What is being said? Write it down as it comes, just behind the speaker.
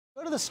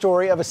Go to the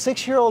story of a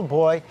 6-year-old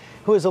boy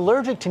who is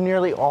allergic to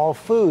nearly all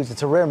foods.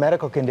 It's a rare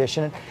medical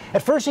condition.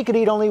 At first, he could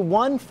eat only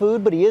one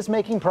food, but he is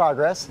making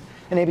progress.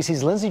 And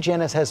ABC's Lindsay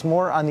Janis has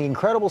more on the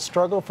incredible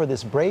struggle for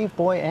this brave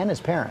boy and his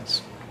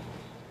parents.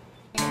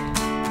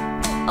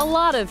 A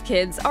lot of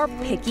kids are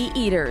picky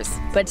eaters,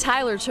 but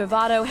Tyler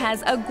Travato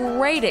has a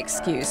great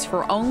excuse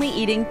for only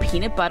eating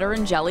peanut butter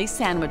and jelly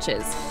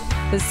sandwiches.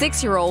 The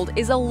 6-year-old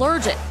is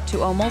allergic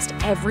to almost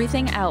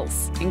everything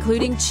else,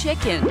 including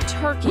chicken,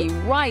 turkey,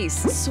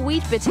 rice,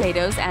 sweet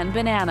potatoes, and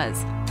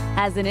bananas.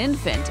 As an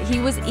infant, he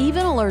was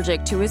even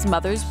allergic to his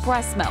mother's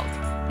breast milk.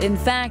 In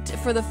fact,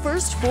 for the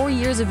first 4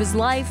 years of his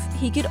life,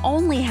 he could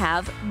only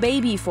have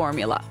baby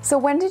formula. So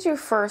when did you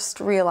first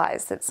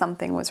realize that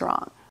something was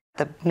wrong?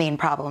 The main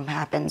problem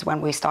happens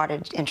when we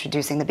started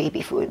introducing the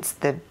baby foods,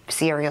 the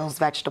cereals,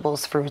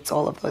 vegetables, fruits,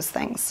 all of those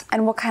things.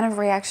 And what kind of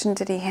reaction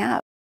did he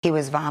have? He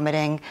was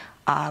vomiting,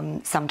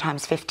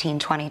 sometimes 15,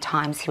 20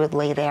 times. He would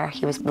lay there.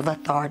 He was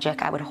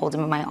lethargic. I would hold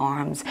him in my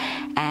arms,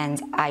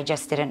 and I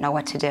just didn't know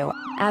what to do.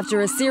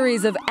 After a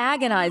series of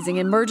agonizing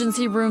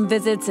emergency room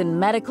visits and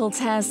medical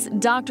tests,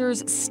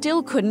 doctors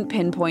still couldn't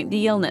pinpoint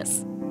the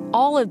illness.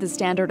 All of the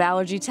standard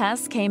allergy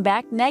tests came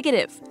back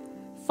negative.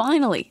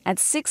 Finally, at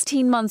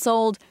 16 months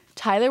old,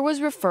 Tyler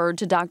was referred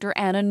to Dr.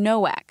 Anna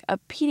Nowak, a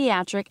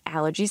pediatric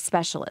allergy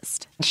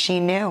specialist.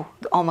 She knew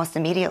almost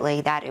immediately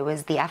that it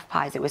was the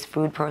FPIES, it was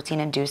food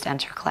protein-induced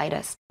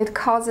enterocolitis. It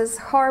causes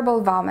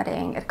horrible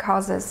vomiting, it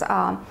causes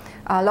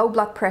low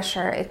blood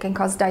pressure, it can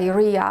cause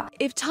diarrhea.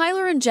 If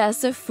Tyler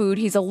ingests a food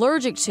he's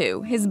allergic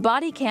to, his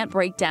body can't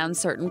break down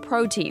certain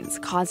proteins,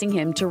 causing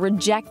him to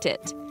reject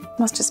it. It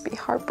must just be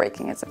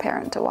heartbreaking as a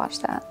parent to watch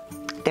that.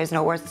 There's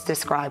no words to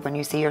describe when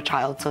you see your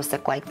child so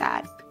sick like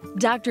that.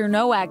 Dr.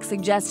 Nowak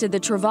suggested the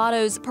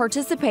Travatos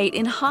participate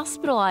in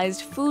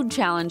hospitalized food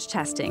challenge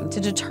testing to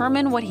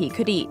determine what he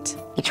could eat.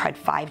 He tried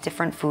 5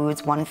 different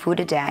foods, 1 food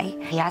a day.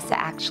 He has to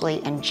actually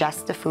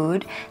ingest the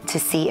food to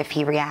see if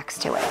he reacts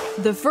to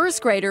it. The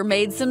first grader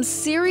made some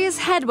serious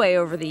headway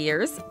over the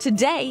years.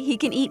 Today, he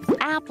can eat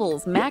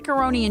apples,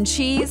 macaroni and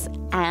cheese,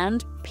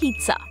 and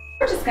pizza.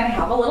 We're just gonna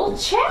have a little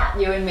chat,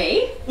 you and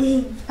me.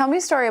 Tell me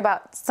a story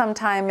about some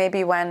time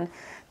maybe when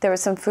there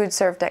was some food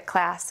served at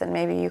class and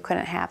maybe you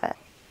couldn't have it.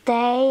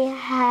 They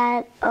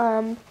had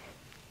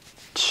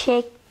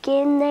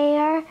chicken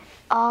there.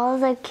 All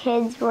the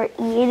kids were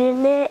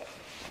eating it,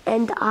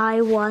 and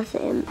I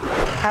wasn't.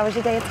 How was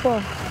your day at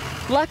school?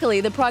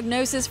 Luckily, the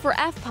prognosis for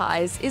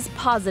FPIES is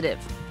positive.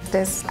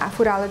 This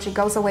food allergy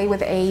goes away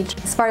with age.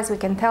 As far as we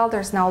can tell,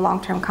 there's no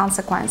long-term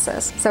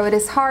consequences. So it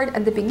is hard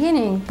at the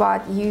beginning,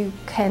 but you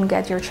can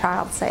get your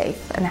child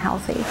safe and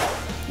healthy.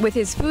 With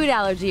his food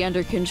allergy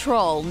under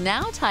control,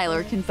 now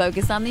Tyler can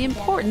focus on the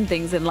important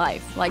things in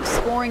life, like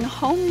scoring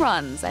home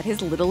runs at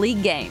his Little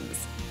League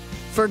games.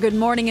 For Good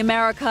Morning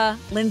America,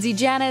 Lindsay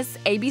Janis,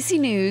 ABC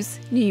News,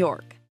 New York.